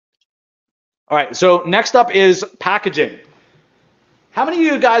All right, so next up is packaging. How many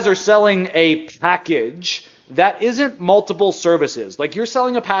of you guys are selling a package that isn't multiple services? Like you're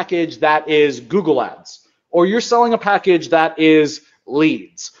selling a package that is Google Ads, or you're selling a package that is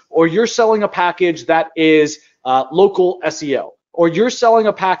leads, or you're selling a package that is local SEO, or you're selling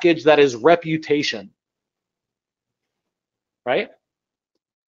a package that is reputation, right?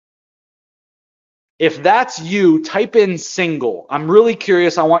 If that's you, type in single. I'm really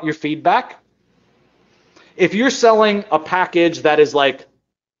curious. I want your feedback. If you're selling a package that is like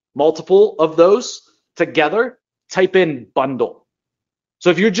multiple of those together, type in bundle. So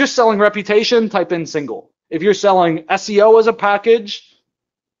if you're just selling reputation, type in single. If you're selling SEO as a package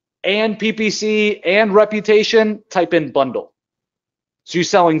and PPC and reputation, type in bundle. So you're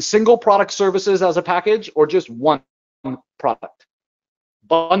selling single product services as a package or just one product.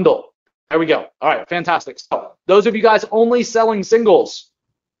 Bundle. There we go. All right, fantastic. So those of you guys only selling singles,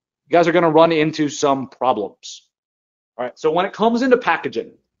 you guys are going to run into some problems. All right, so when it comes into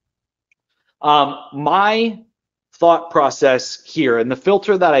packaging, my thought process here and the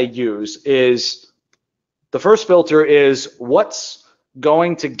filter that I use is the first filter is what's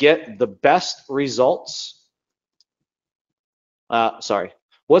going to get the best results.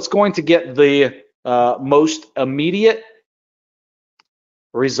 What's going to get the most immediate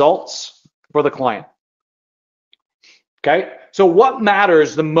results for the client. Okay, so what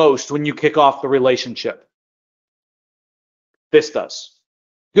matters the most when you kick off the relationship? This does.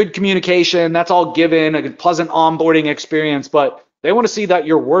 Good communication, that's all given, a pleasant onboarding experience, but they want to see that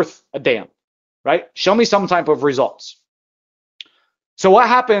you're worth a damn, right? Show me some type of results. So what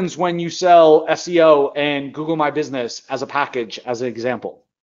happens when you sell SEO and Google My Business as a package, as an example?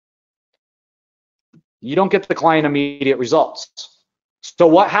 You don't get the client immediate results. So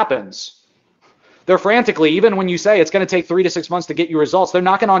what happens? They're frantically, even when you say it's going to take 3 to 6 months to get you results, they're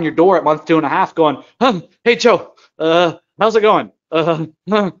knocking on your door at month 2.5 going, hey, Joe, how's it going?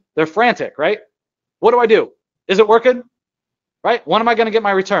 They're frantic, right? What do I do? Is it working? Right? When am I going to get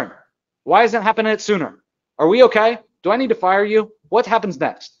my return? Why isn't it happening sooner? Are we okay? Do I need to fire you? What happens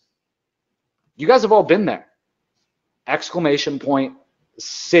next? You guys have all been there. Exclamation point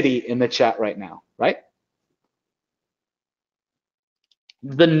city in the chat right now, right?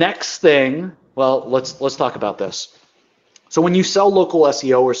 The next thing, well, let's talk about this. So when you sell local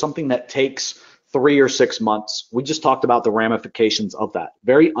SEO or something that takes 3 or 6 months, we just talked about the ramifications of that.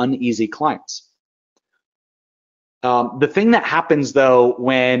 Very uneasy clients. The thing that happens though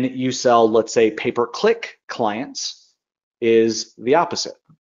when you sell, let's say, pay-per-click clients is the opposite.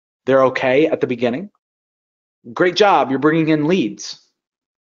 They're okay at the beginning. Great job, you're bringing in leads.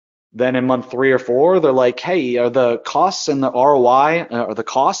 Then in month 3 or 4, they're like, hey, are the costs and the ROI, are the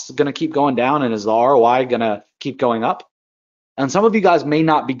costs going to keep going down and is the ROI going to keep going up? And some of you guys may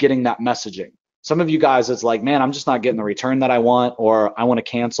not be getting that messaging. Some of you guys, it's like, man, I'm just not getting the return that I want, or I want to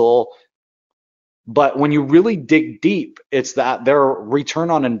cancel. But when you really dig deep, it's that their return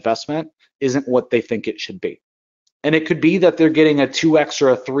on investment isn't what they think it should be. And it could be that they're getting a 2x or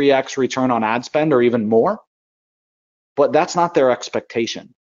a 3x return on ad spend or even more, but that's not their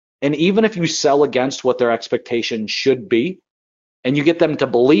expectation. And even if you sell against what their expectation should be, and you get them to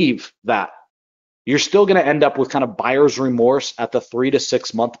believe that, you're still going to end up with kind of buyer's remorse at the 3 to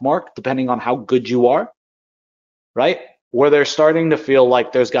 6 month mark, depending on how good you are, right? Where they're starting to feel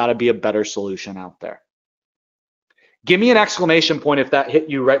like there's got to be a better solution out there. Give me an exclamation point if that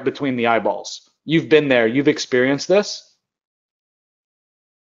hit you right between the eyeballs. You've been there, you've experienced this.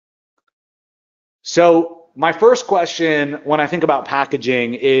 So my first question when I think about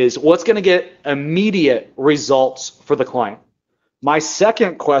packaging is what's going to get immediate results for the client? My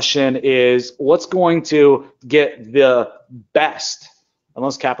second question is what's going to get the best, and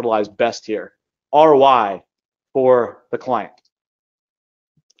let's capitalize best here, ROI for the client.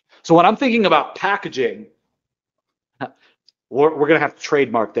 So when I'm thinking about packaging, we're going to have to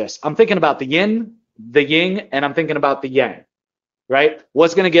trademark this. I'm thinking about the yin, the yang, and I'm thinking about the yang, right?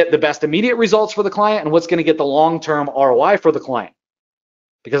 What's going to get the best immediate results for the client and what's going to get the long-term ROI for the client?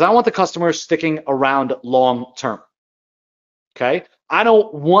 Because I want the customers sticking around long-term. Okay, I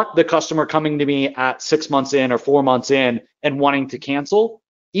don't want the customer coming to me at 6 months in or 4 months in and wanting to cancel.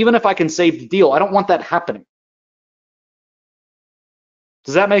 Even if I can save the deal, I don't want that happening.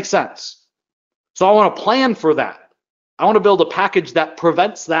 Does that make sense? So I want to plan for that. I want to build a package that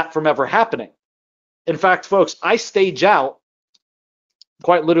prevents that from ever happening. In fact, folks, I stage out,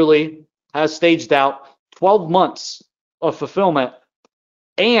 quite literally has staged out 12 months of fulfillment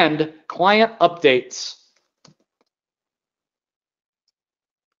and client updates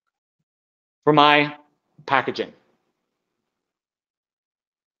for my packaging.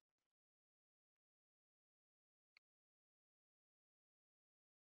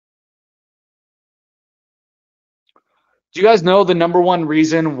 Do you guys know the number one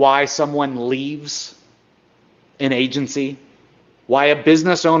reason why someone leaves an agency? Why a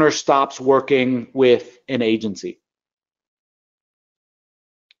business owner stops working with an agency?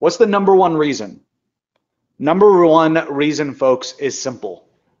 What's the number one reason? Number one reason, folks, is simple: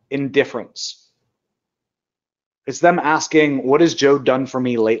 indifference. It's them asking, what has Joe done for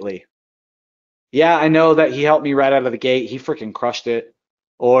me lately? Yeah, I know that he helped me right out of the gate. He freaking crushed it.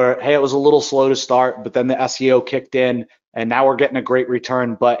 Or, hey, it was a little slow to start, but then the SEO kicked in and now we're getting a great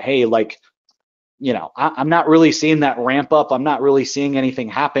return. But hey, like, I'm not really seeing that ramp up. I'm not really seeing anything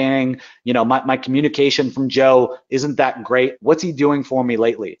happening. My communication from Joe isn't that great. What's he doing for me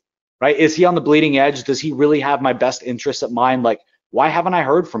lately? Right? Is he on the bleeding edge? Does he really have my best interests at mind? Like, why haven't I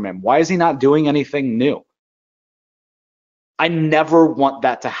heard from him? Why is he not doing anything new? I never want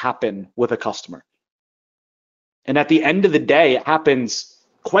that to happen with a customer. And at the end of the day, it happens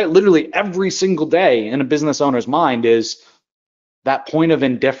quite literally every single day in a business owner's mind, is that point of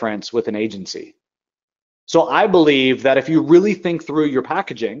indifference with an agency. So I believe that if you really think through your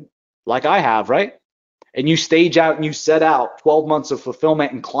packaging, like I have, right? And you stage out and you set out 12 months of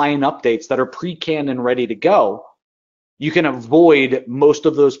fulfillment and client updates that are pre-canned and ready to go, you can avoid most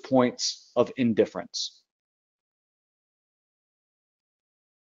of those points of indifference.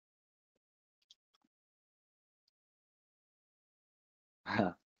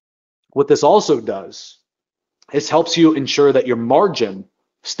 What this also does is helps you ensure that your margin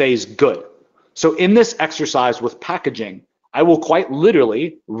stays good. So in this exercise with packaging, I will quite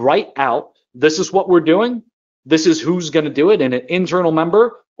literally write out, this is what we're doing, this is who's going to do it, and an internal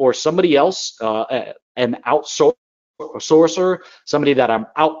member or somebody else, an outsourcer, somebody that I'm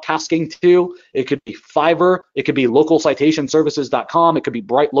out tasking to. It could be Fiverr, it could be localcitationservices.com, it could be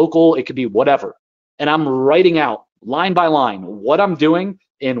Bright Local, it could be whatever. And I'm writing out line by line what I'm doing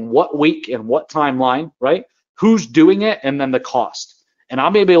in what week and what timeline, right? Who's doing it, and then the cost. And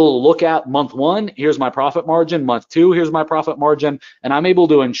I'm able to look at month one, here's my profit margin, month two, here's my profit margin, and I'm able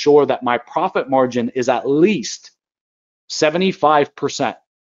to ensure that my profit margin is at least 75%,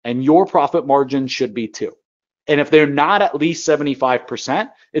 and your profit margin should be too. And if they're not at least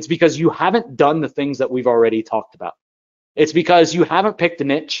 75%, it's because you haven't done the things that we've already talked about. It's because you haven't picked a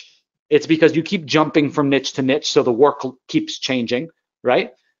niche. It's because you keep jumping from niche to niche, so the work keeps changing,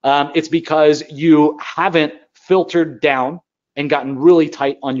 right? It's because you haven't filtered down and gotten really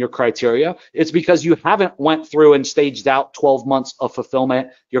tight on your criteria. It's because you haven't went through and staged out 12 months of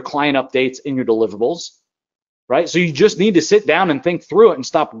fulfillment, your client updates, and your deliverables, right? So you just need to sit down and think through it and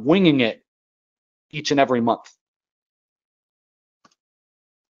stop winging it each and every month.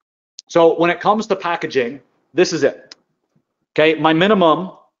 So when it comes to packaging, this is it. Okay, my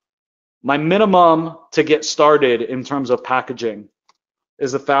minimum to get started in terms of packaging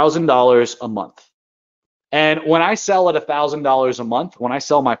is $1,000 a month. And when I sell at $1,000 a month, when I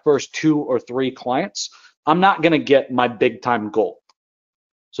sell my first 2 or 3 clients, I'm not going to get my big time goal.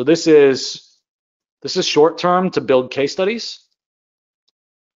 So this is short term to build case studies.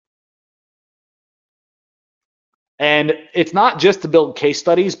 And it's not just to build case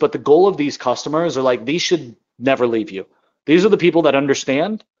studies, but the goal of these customers are like, these should never leave you. These are the people that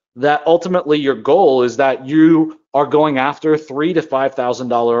understand that ultimately your goal is that you are going after $3,000 to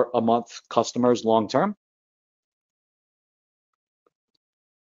 $5,000 a month customers long term.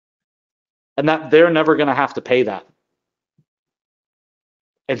 And that they're never going to have to pay that.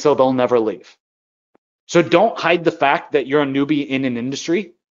 And so they'll never leave. So don't hide the fact that you're a newbie in an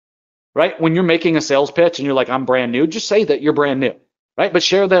industry, right? When you're making a sales pitch and you're like, I'm brand new, just say that you're brand new, right? But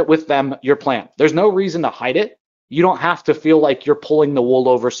share that with them, your plan. There's no reason to hide it. You don't have to feel like you're pulling the wool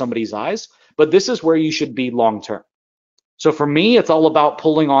over somebody's eyes, but this is where you should be long term. So for me, it's all about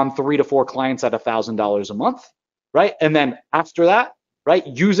pulling on 3 to 4 clients at $1,000 a month, right? And then after that, right,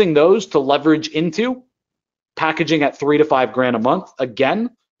 using those to leverage into packaging at 3 to 5 grand a month, again,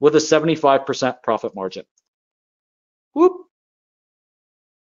 with a 75% profit margin. Whoop.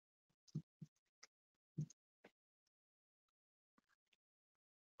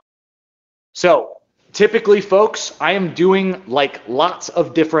 So typically, folks, I am doing like lots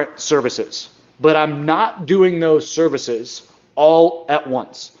of different services, but I'm not doing those services all at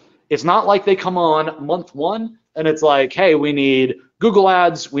once. It's not like they come on month one and it's like, hey, we need Google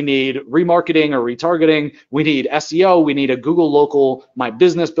ads, we need remarketing or retargeting, we need SEO, we need a Google local, my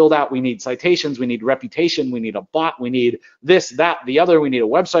business build out, we need citations, we need reputation, we need a bot, we need this, that, the other, we need a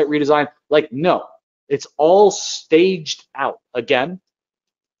website redesign. Like, no, it's all staged out again.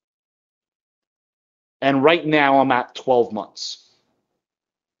 And right now I'm at 12 months.